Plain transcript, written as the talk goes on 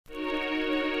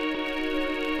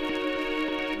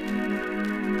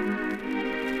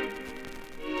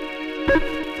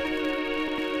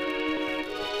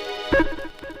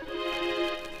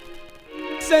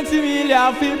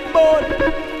Sensibilia fi bold.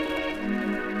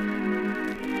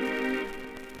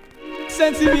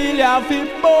 Sensibilia fi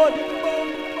bold.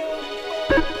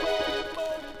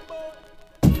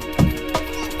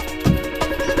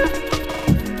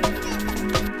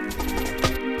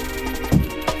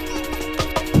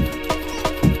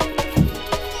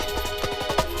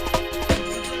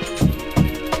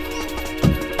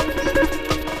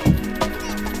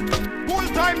 Full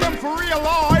time them for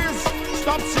realize.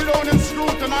 Stop sit down and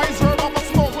scrutinize. Herb up a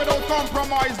smoke without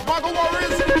compromise. Bag of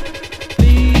worries.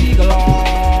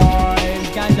 Legalize,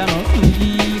 ganja must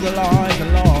legalize the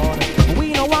Lord.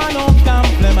 We no want no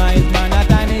compromise, man.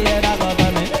 At any head of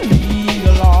government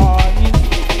legalize.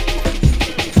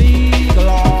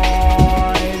 Legalize,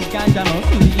 ganja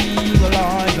must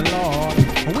legalize the Lord.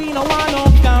 We no want no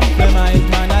compromise,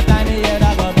 man. At any head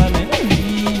of government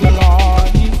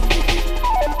legalize.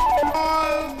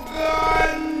 All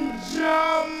ganja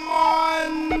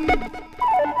man.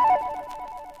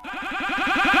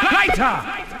 Lighter!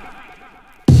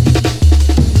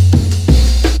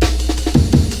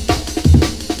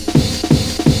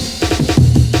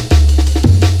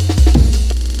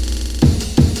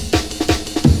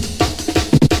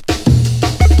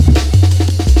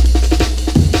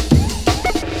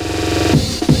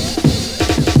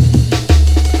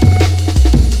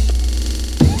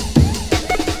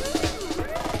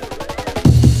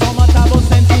 So much about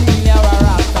Sensibilia or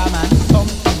Rasta, man.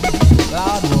 Something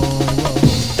loud, whoa, whoa.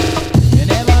 You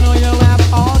never know you have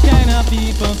all kind of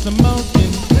people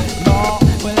smoking. No,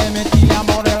 well let me tell you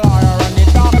about the lawyer and the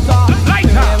doctor.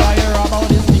 You never hear about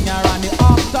the singer and the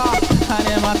actor. And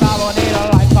them a talk about the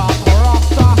life of a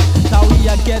rockstar. So we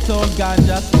a ghetto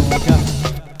ganja smoker.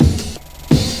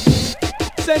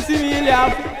 Sensibilia,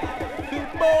 fit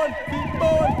bone, fit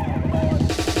bone.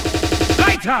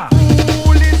 Lighter!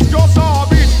 Fool is just a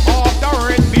bit of the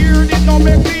red beard. It no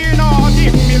make me naughty.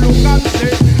 Me look and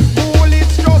say, fool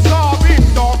is just a bit.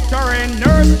 Doctor and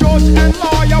nurse, judge and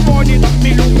lawyer on it.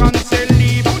 Me look and say,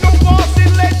 leave who no pass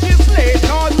in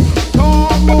legislation.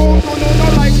 Talk about who no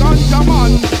like ganja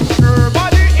man.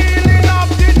 Everybody healing of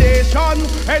the nation.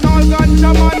 And all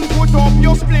ganja man put up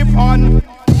your spliff on.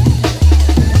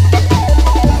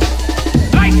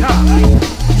 Lighter!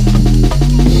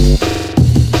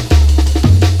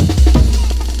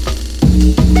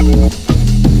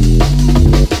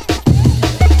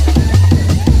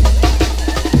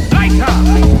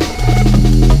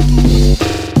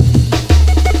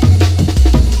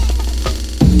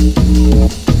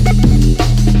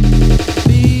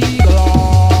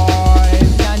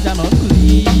 Legalize, ganja must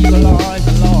legalize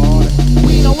the Lord.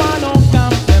 We don't want no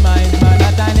compromise, man.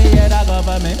 At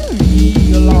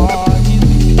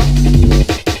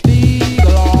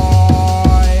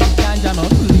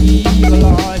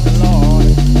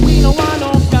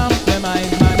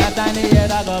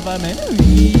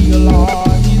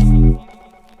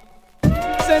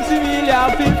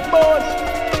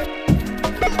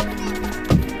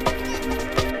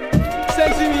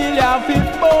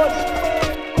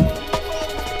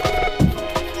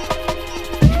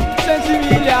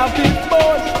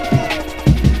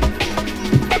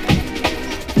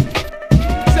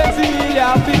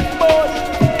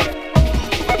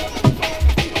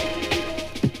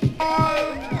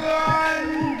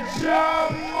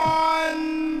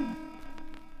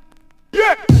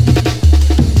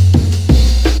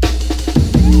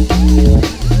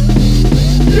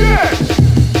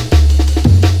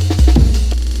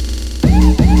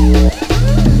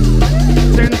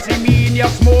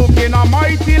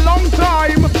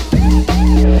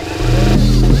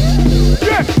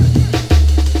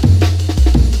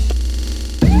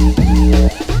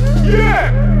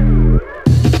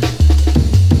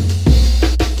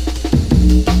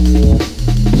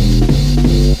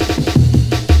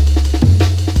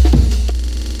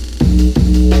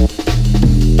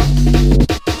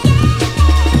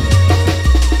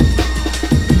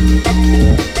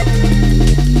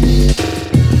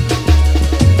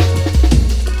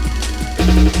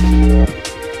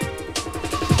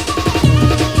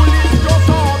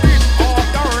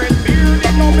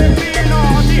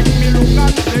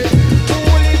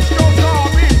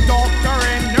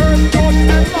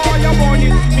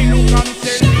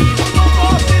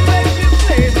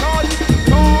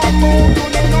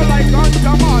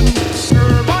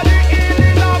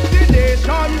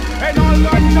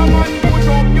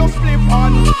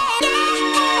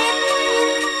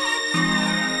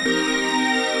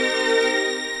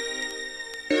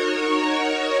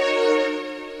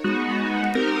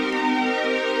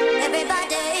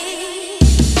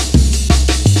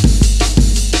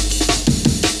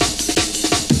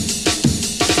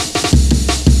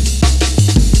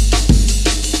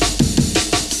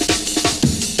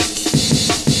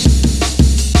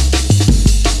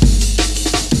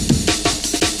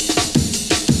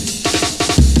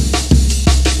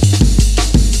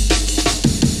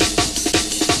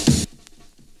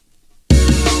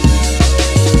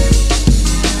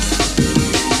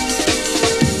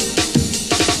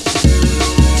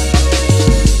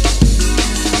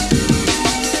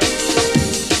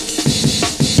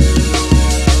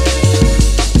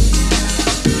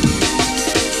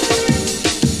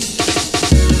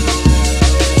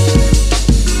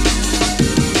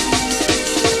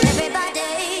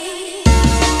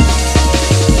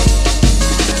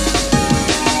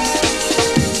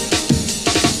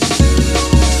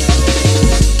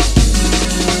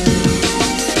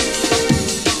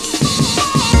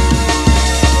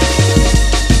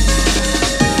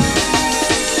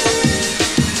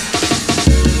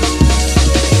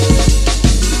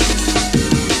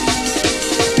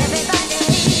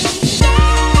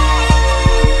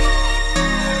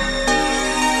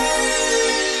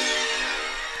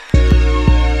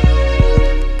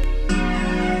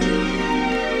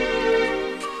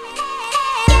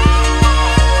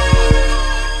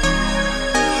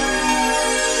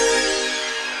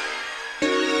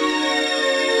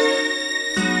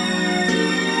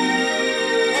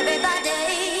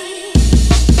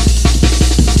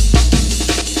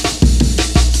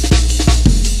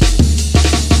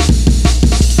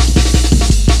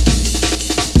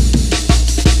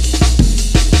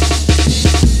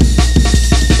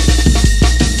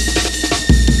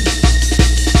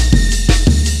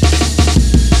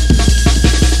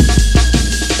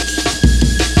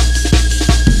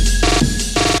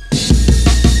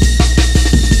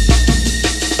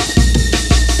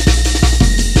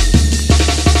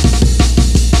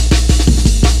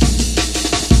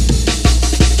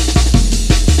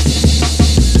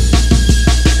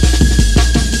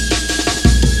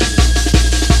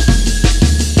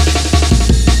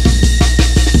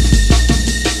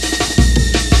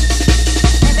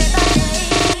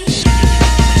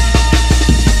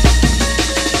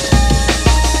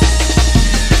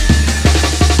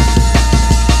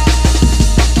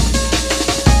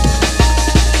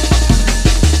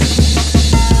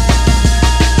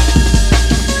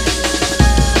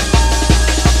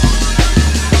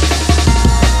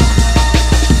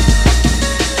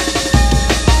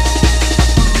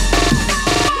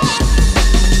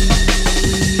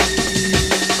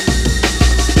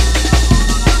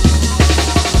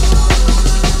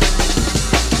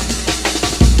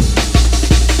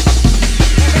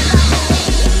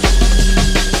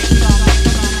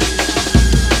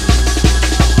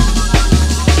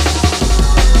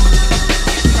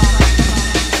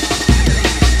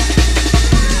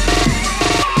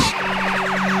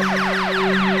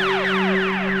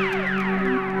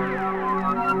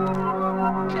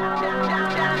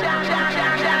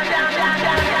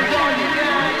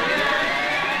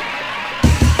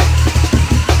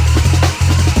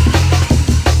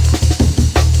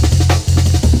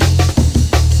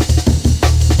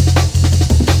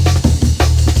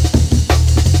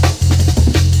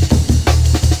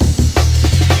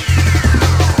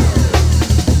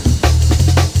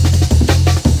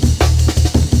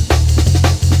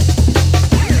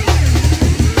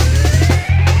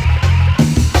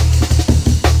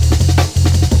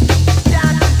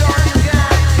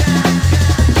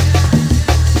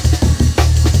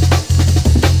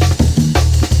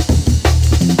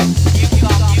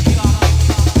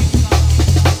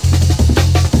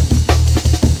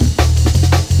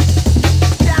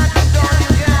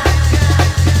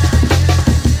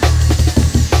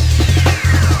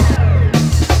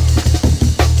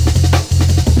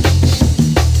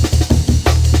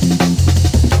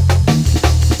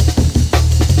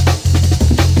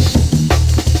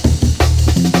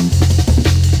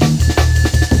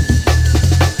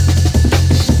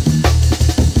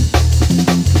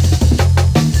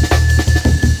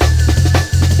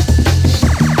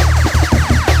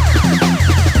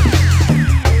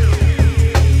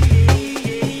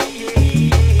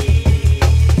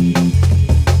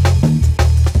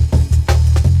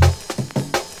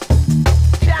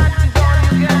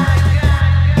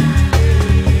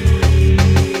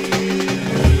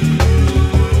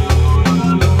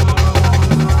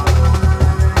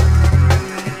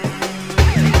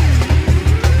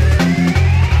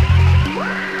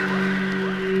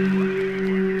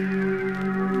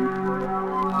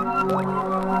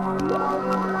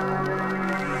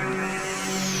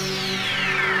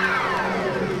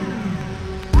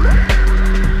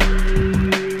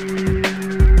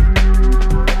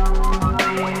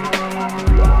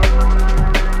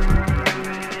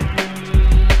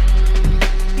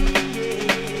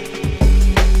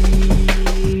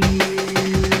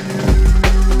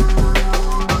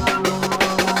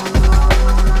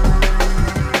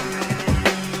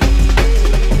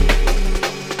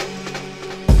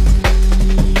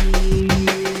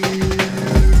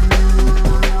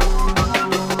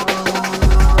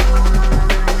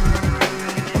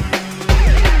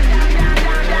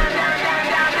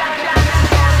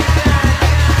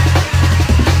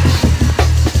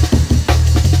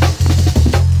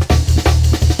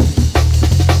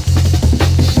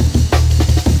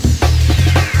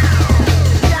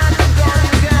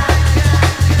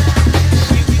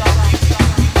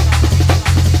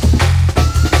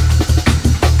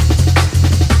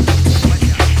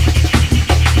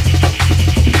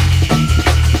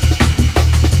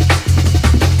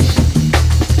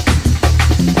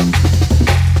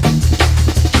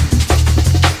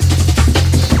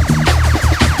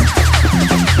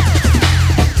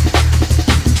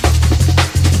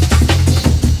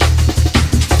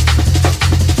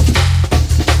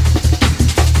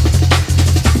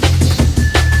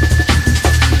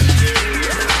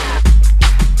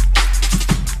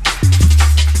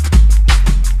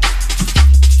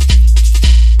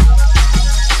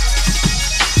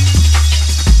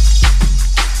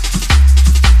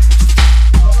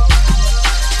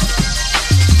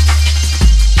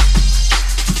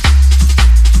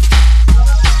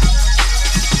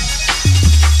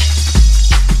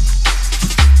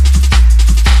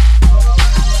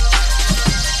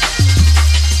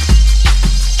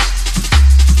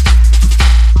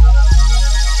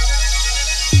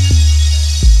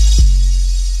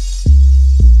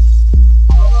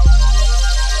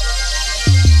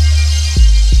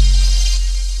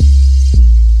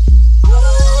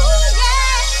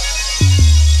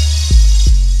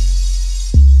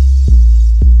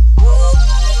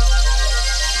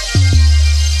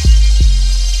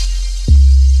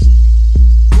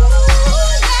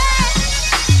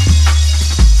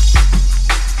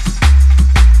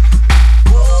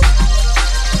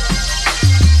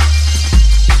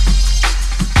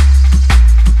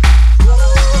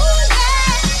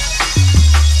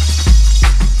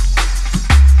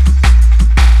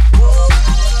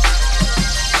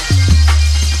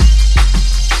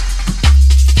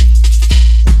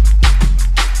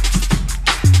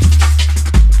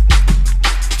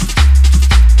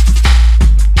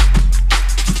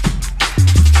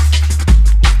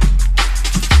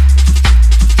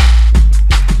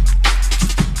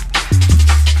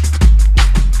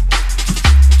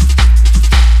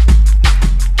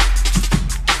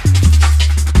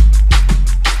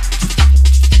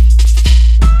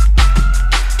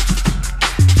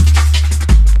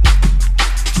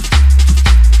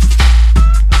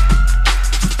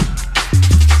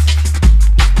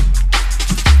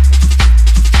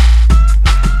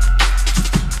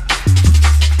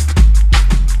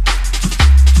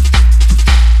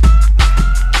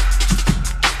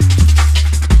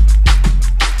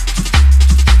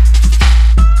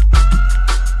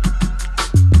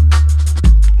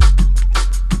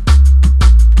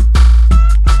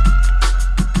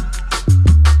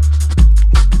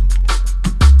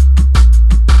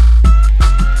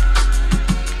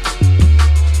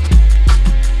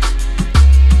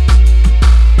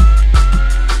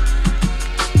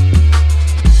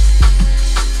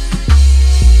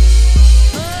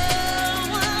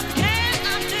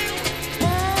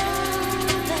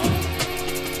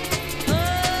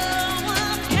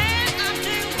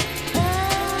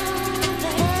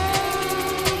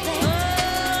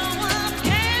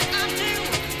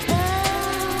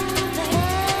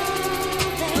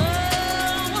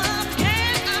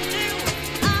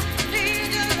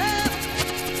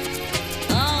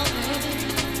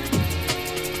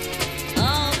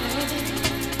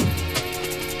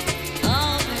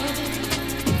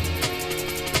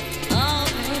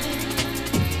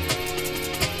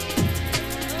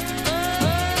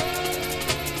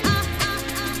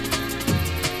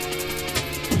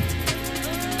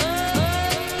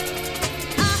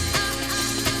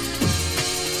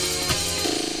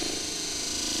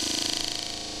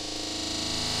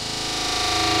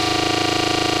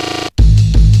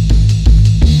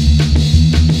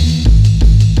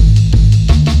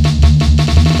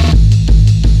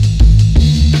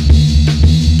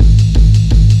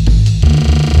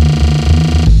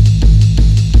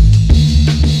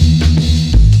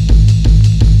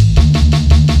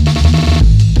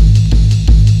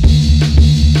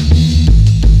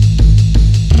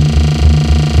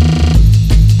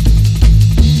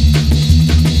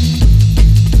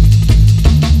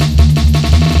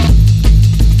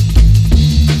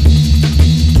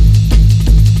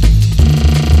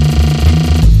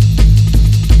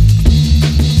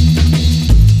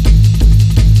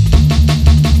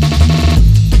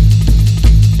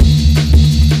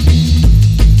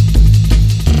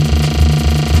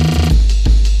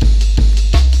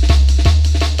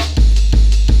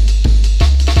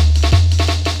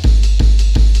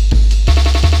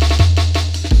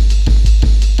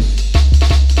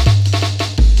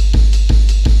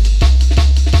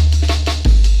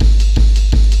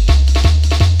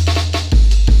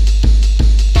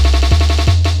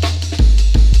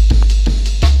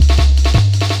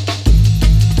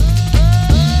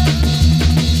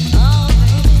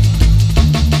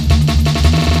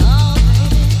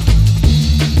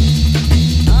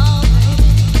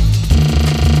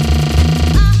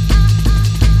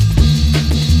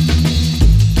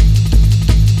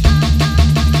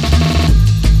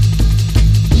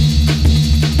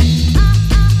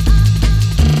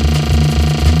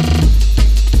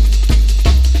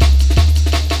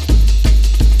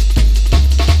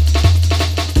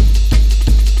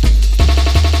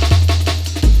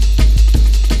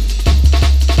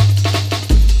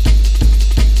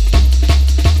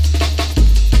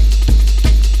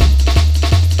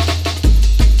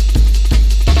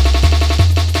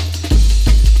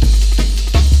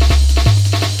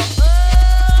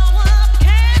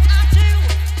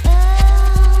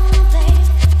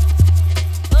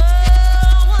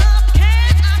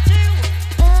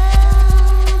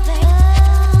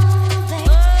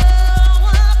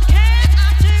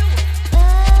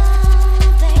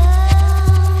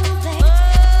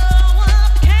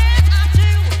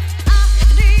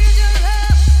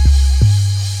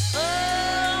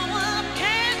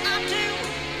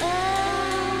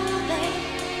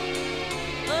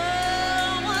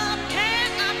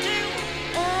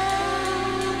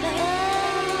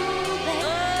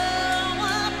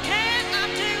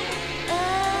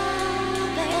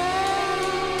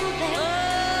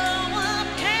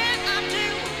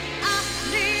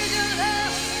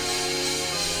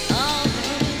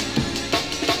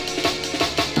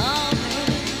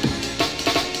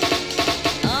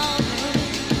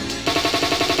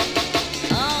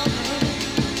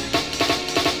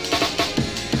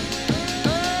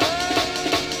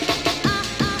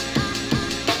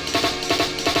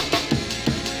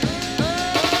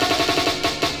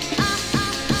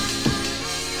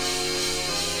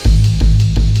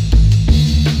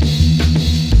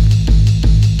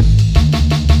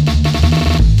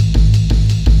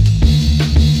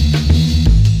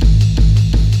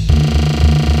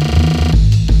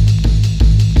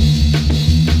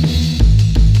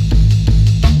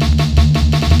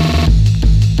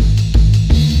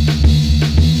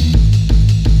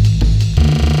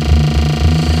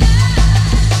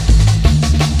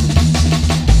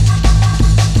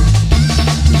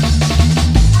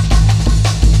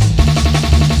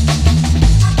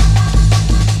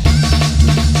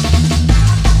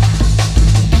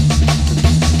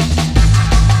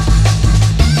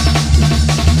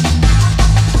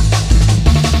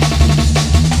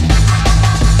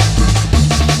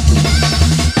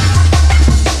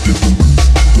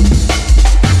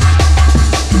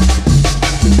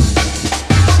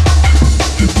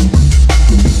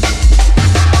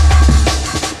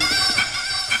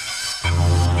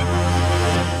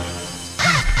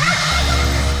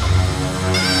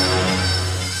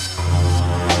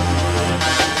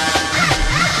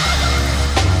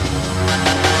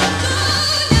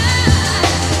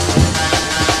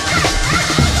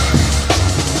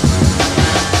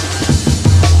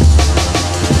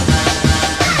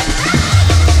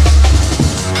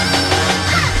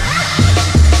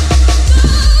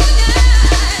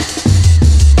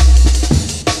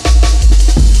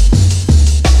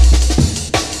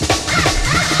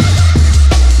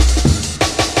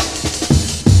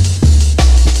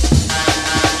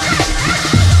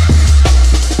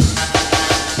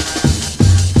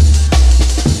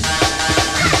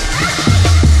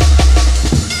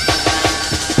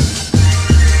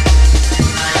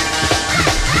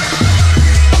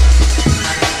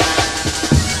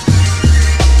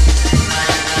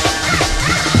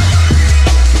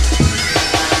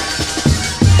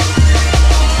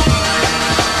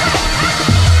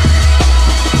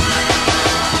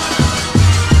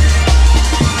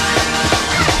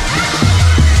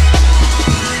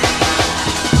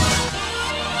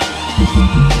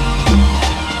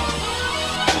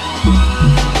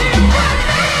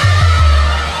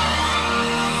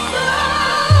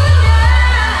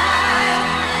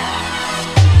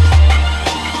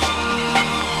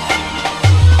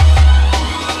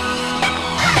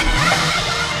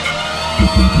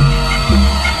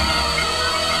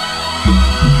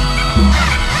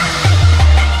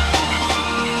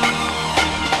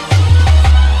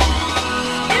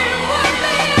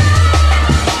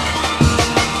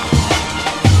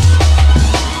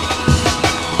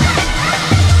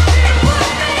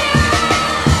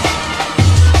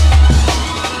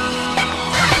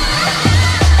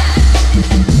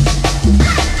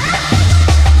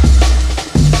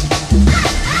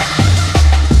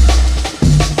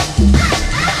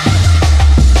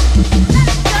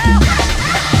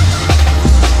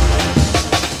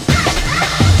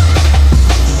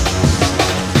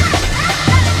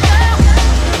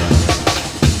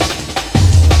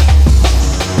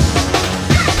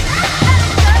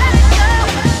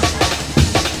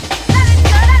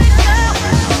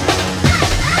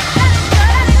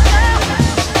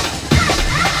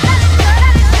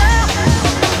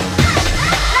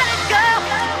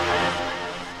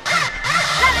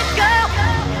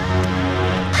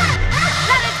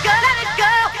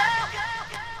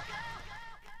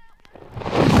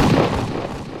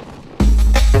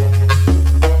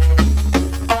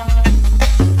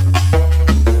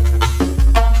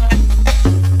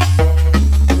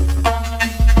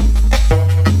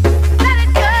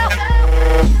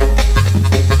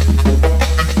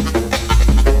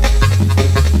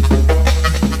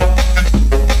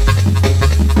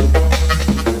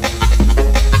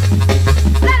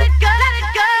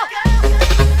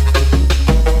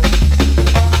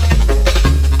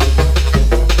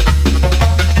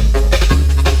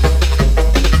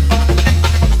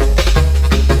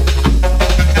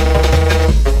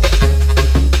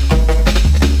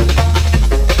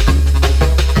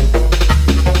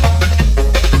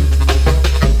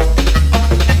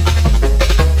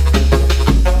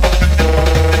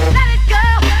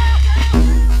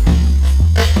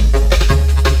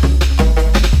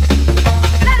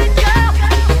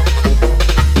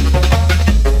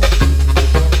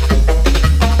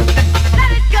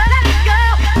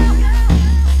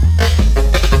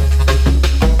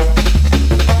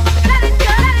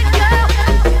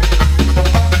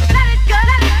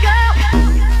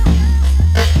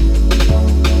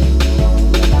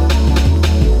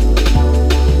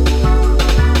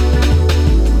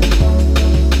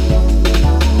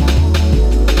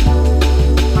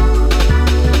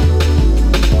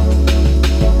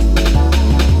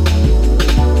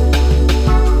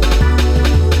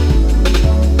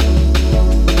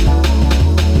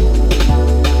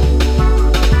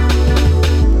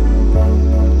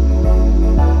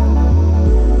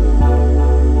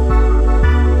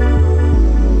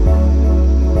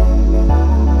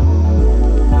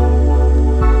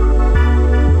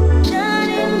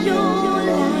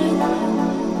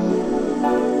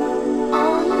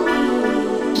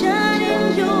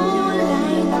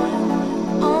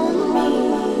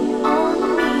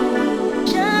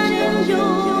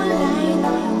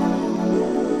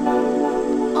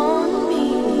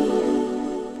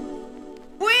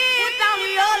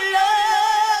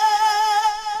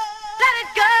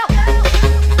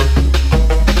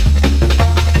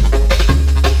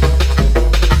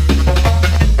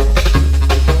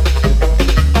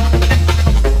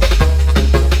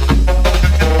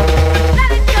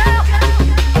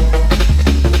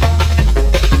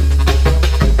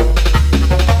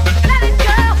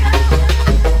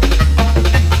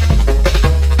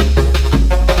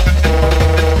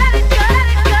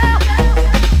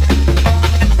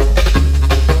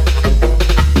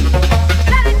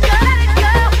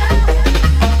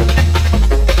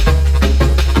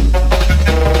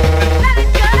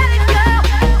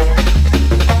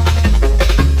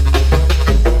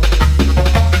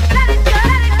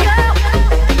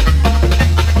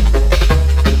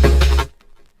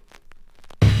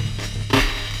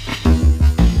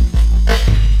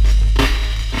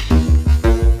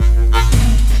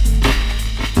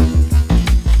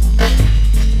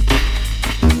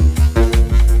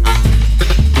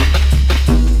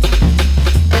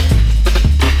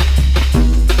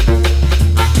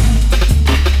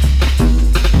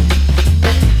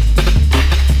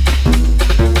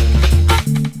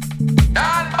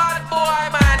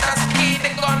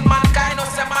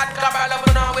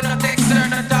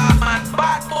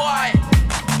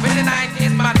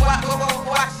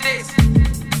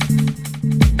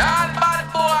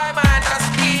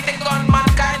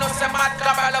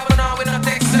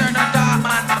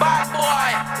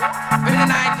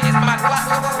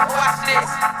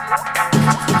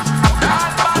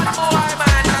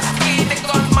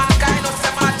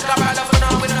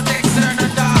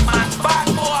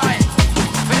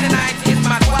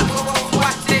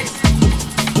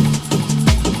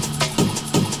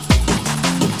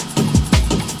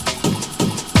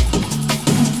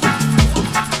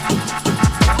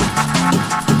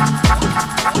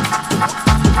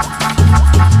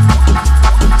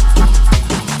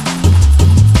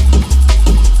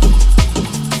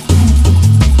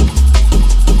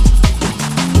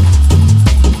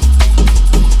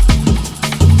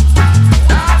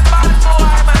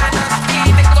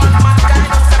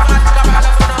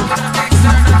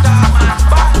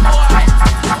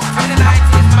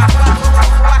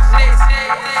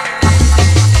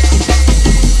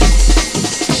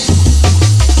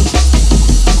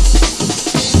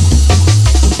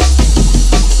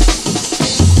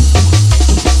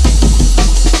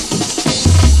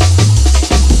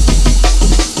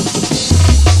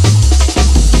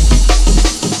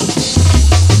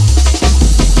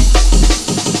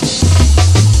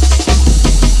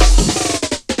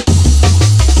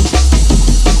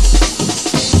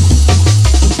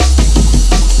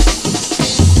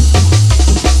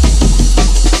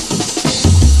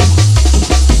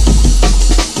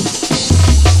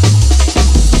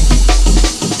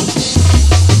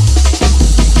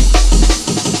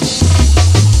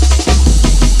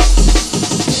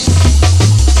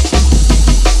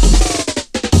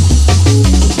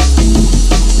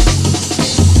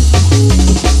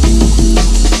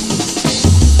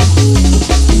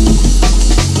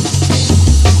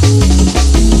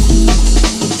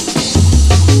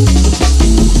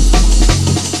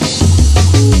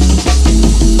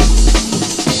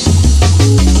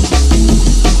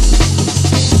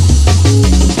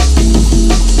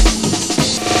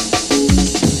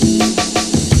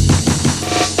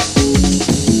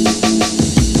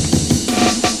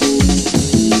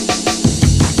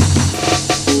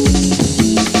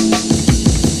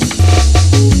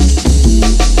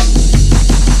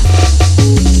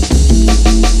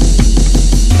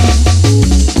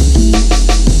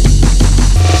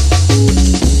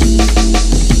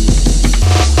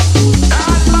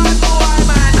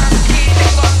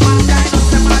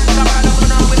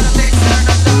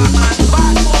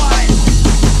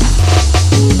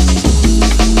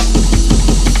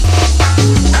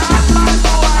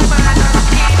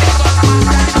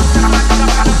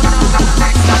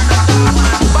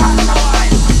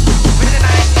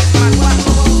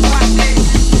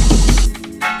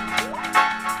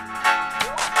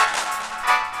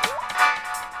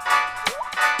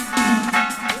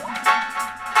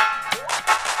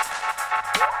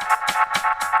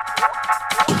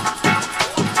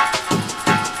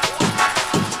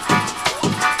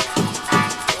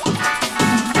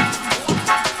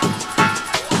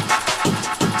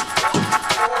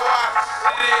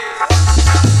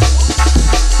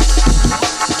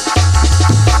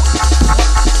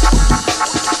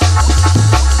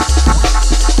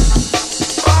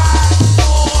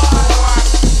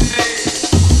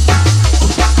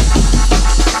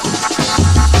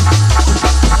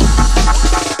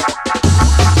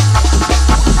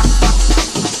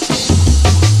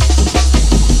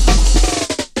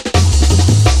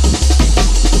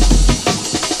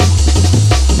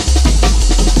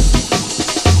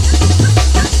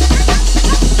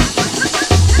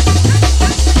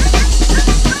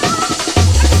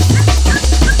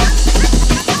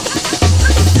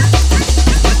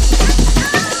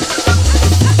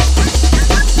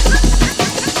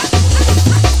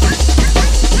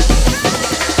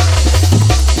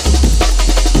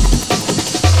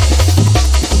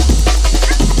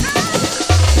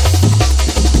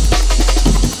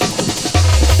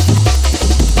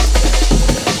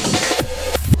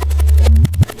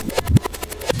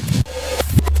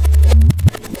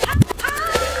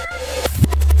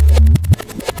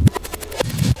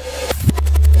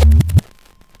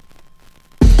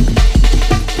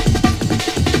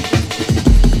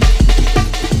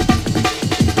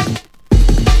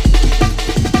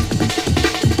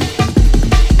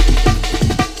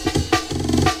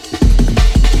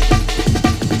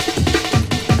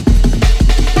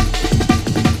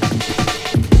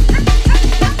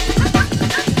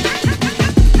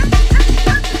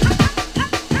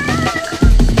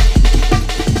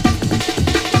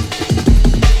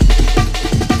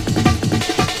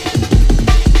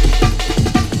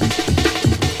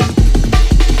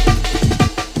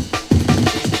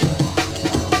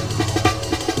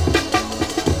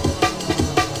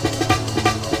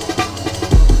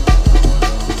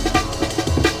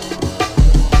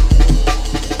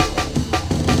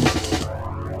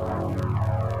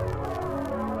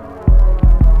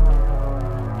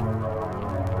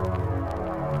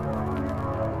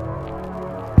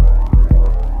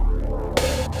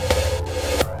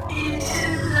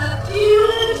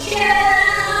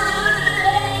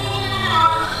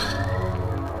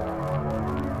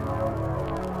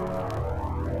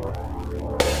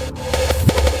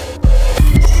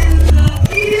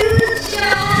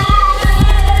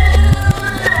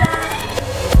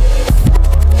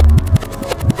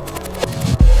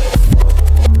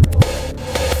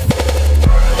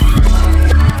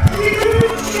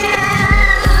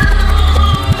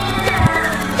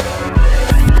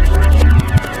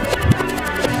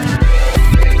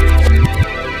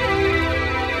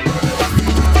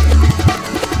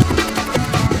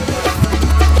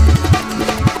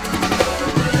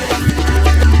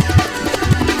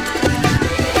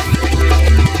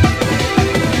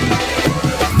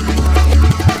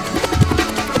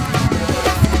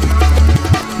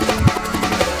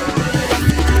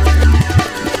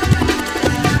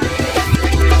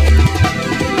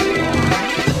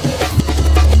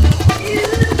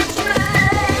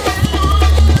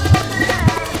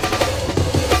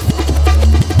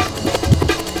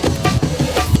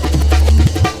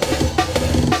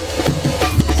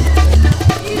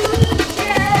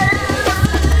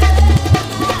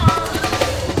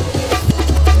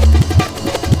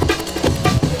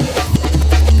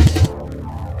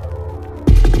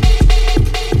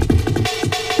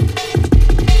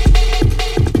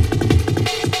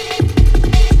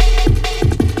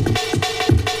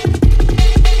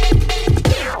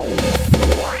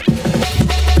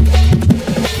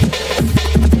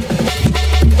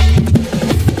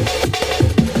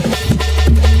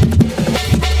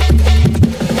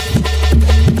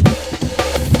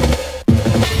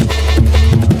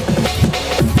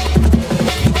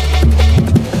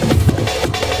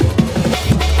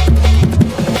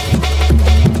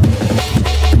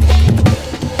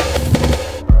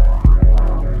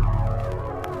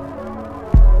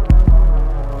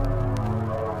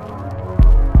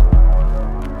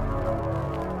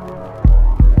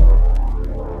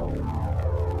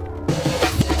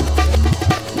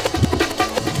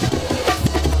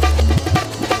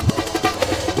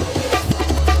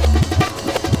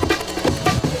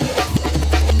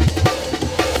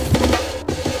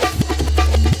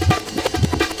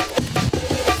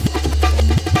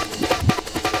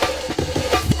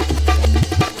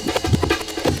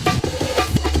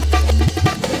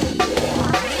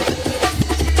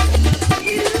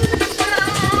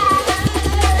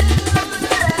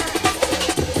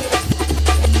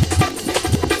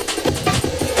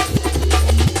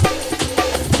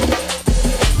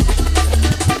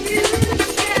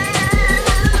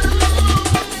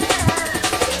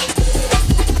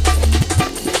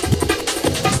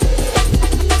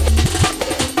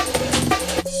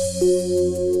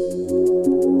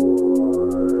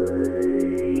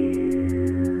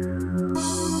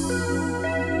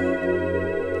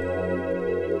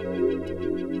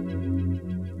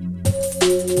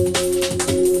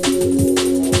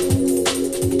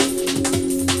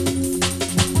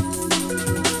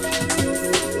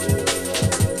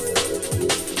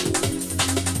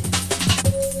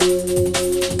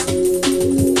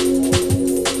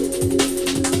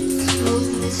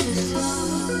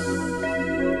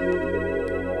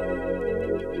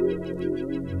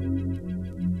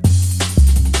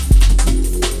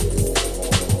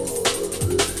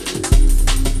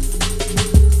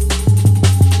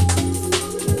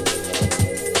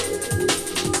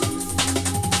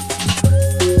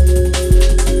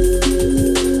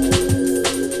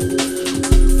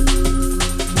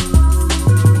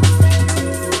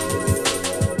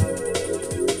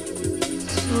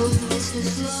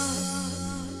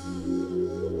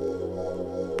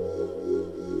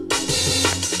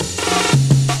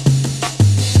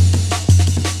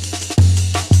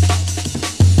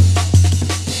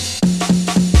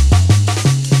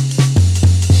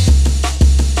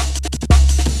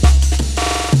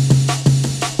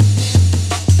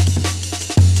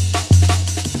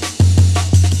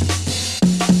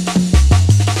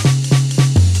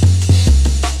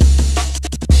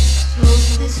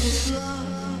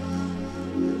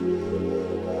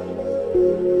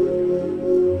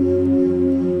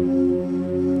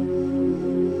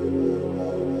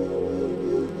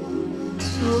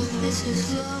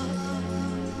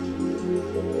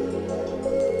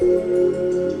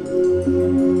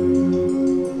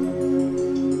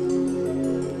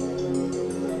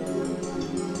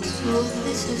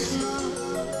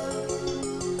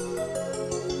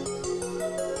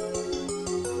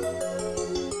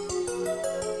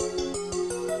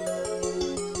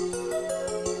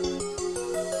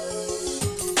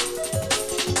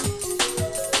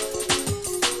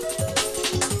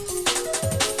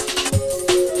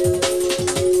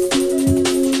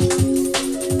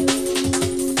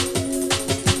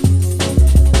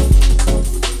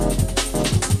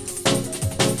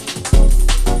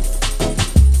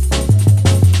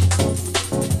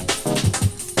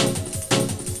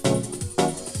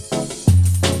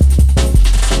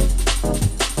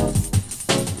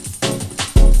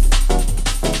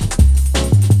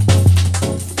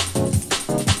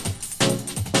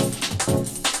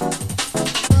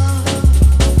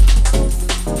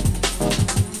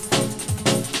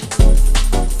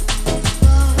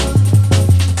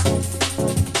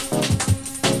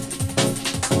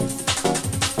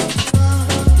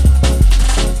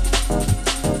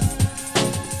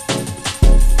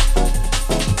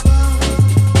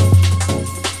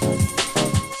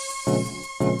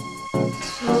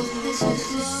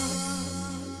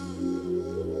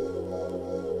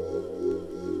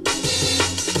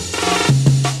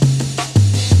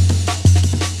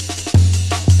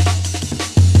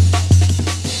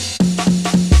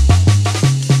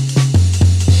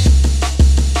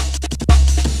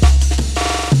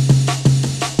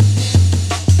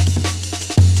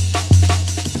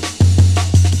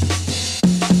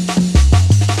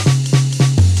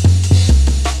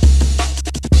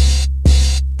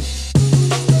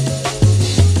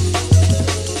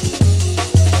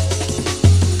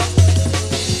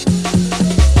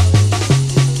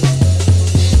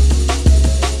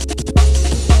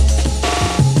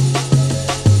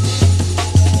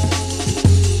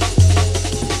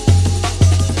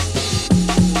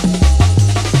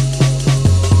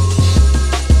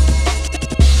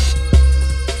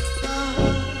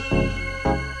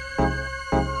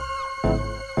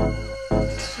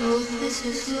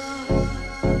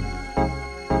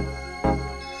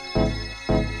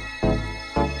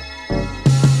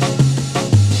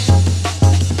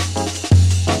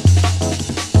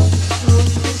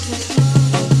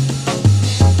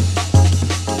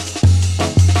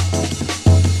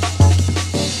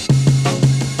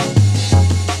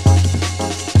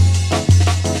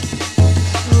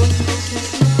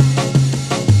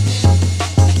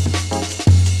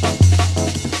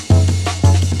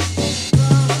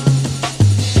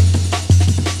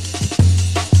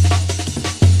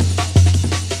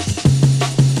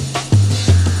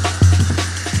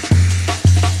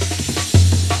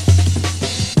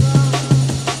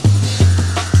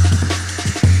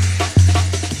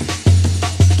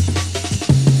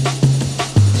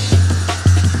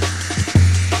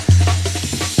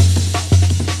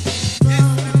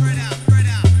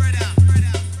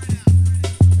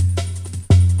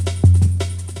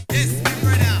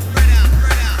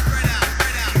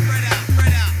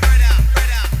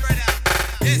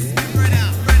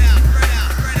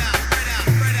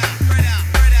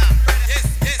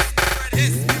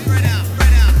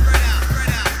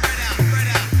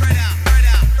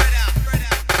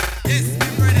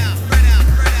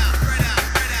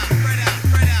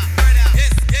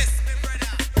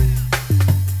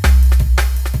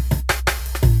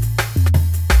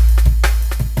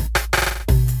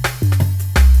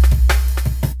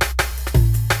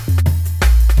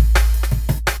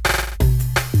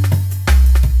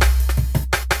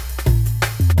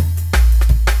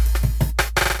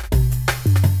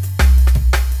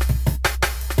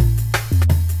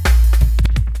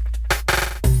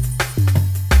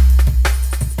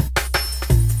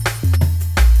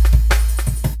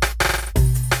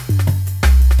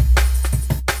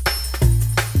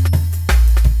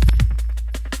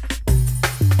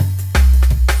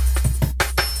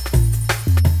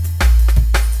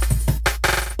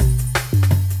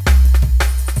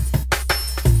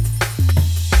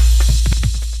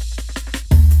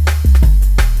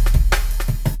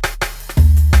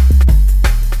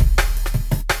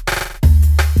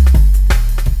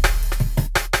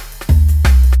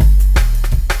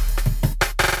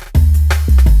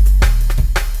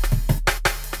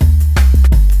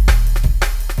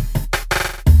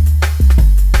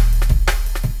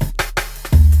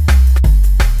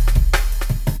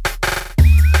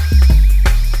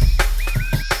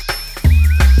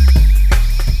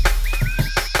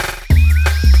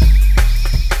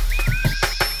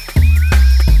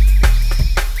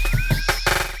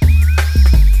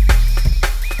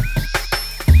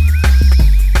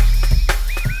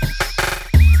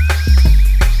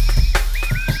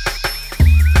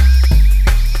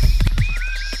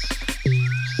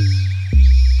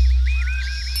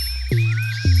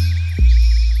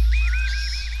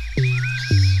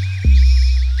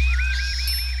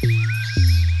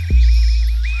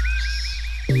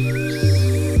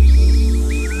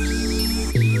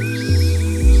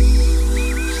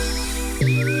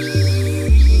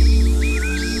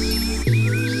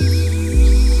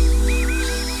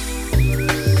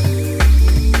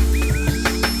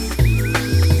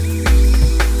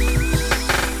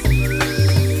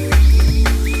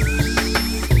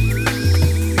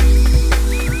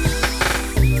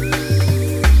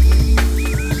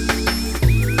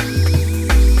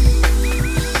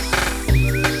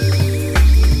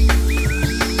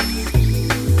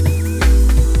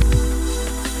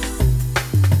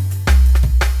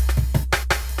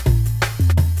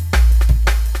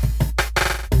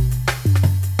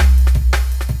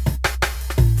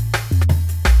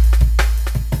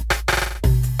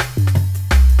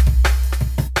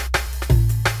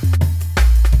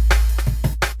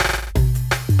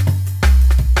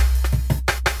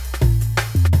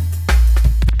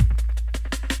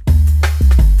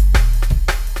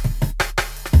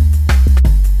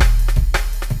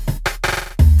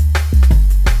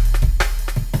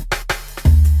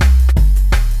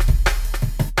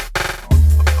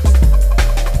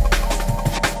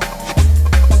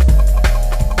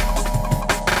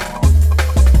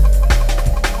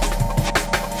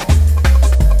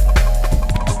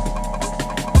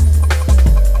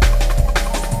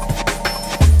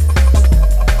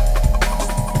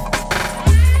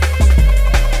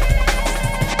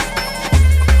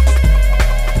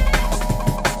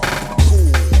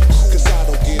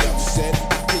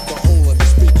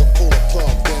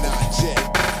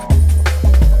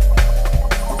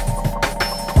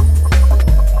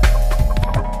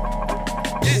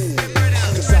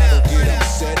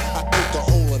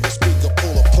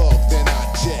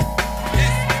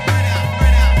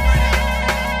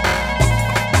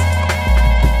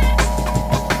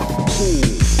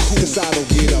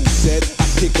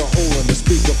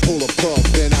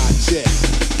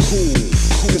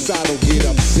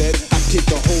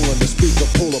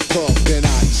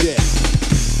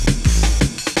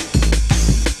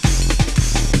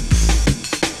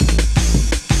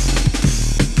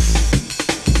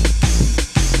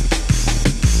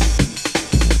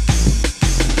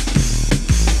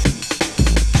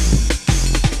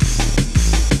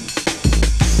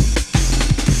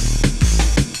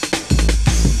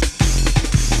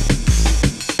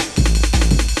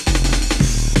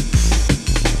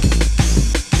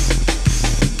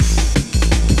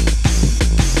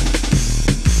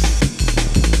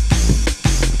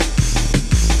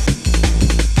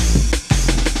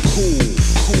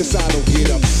get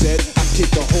upset, I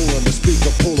kick a hole in the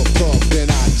speaker, pull a plug, then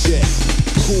I jet.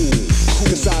 Cool,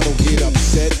 cause I don't get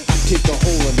upset. I kick a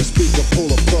hole in the speaker,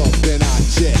 pull a plug, then I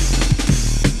jet.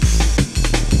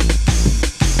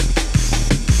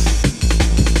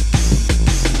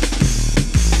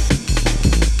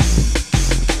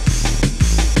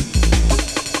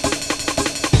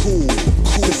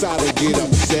 Cause I don't get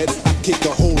upset. I kick a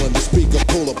hole in the speaker,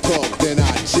 pull a plug, then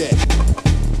I jet.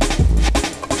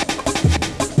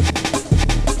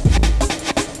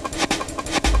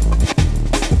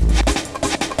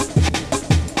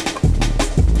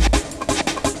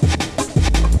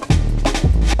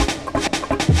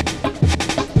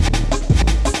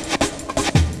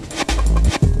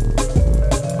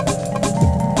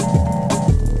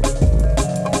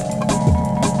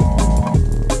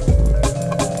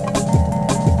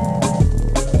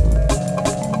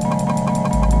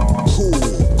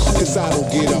 I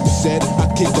don't get upset. I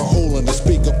kick a hole in the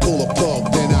speaker, pull a plug,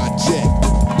 then I jet.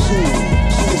 Cool,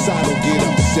 cause I don't get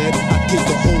upset. I kick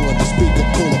a hole in the speaker,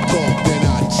 pull a plug, then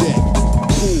I jet.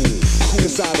 Cool,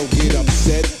 cause I don't get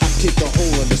upset. I kick a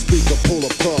hole in the speaker, pull a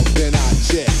plug, then I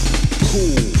jet.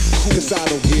 Cool, cause I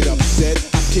don't get upset.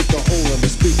 I kick a hole in the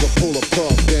speaker, pull a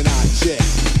plug, then I jet.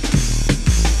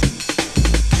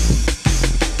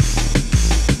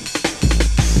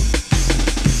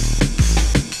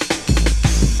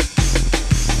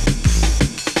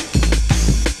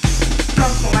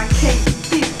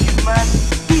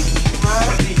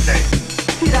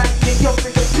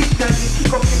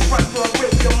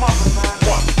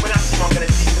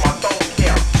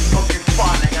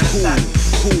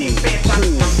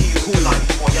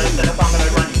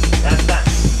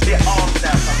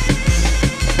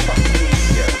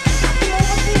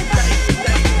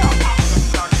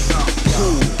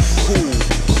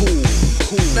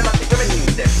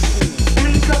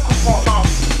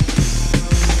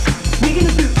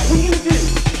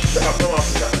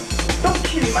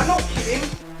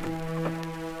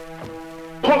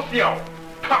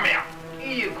 Come here.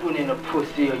 You couldn't a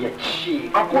pussy or your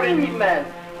cheek. I'm calling you, man.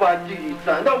 If I do you,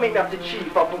 son, don't make me have to cheat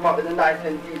if I put up with a nice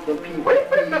and decent people. Fuck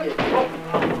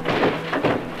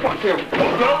you.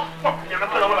 Fuck you. I'm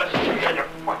gonna shoot you on your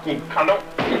fucking cunt.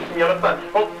 Piss me on the sun.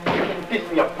 Oh, you can piss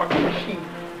me, you fucking machine.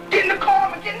 Get in the car,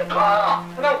 man. Get in the car.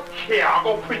 I don't care. I'll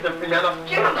go prison for you.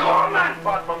 Get in the car, man.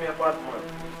 Bad man, bad man.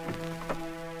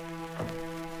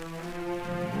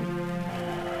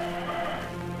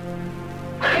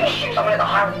 Can you shoot someone in the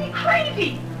heart? Are you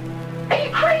crazy? Are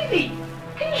you crazy?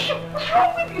 Can you shoot? What's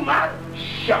wrong with you, man?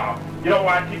 Shut up. You know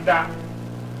why I did that?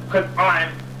 Because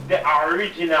I'm the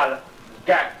original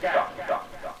gangster.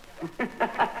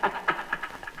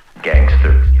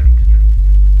 Gangster.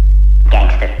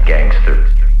 Gangster. Gangster.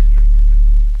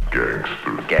 Gangster.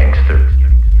 Gangster.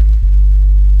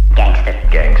 Gangster.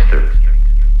 Gangster.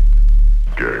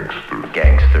 Gangster.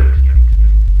 Gangster.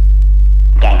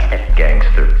 Gangster.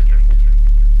 Gangster.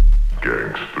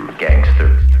 Gangster. Gangster.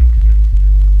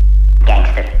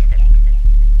 Gangster.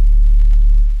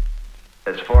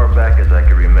 As far back as I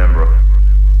can remember,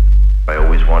 I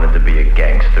always wanted to be a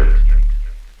gangster.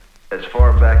 As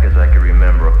far back as I can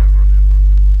remember,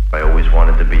 I always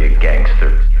wanted to be a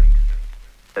gangster.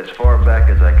 As far back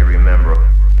as I can remember,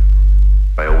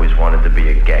 I always wanted to be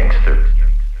a gangster.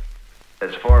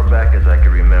 As far back as I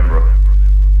can remember,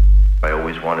 I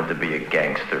always wanted to be a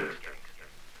gangster.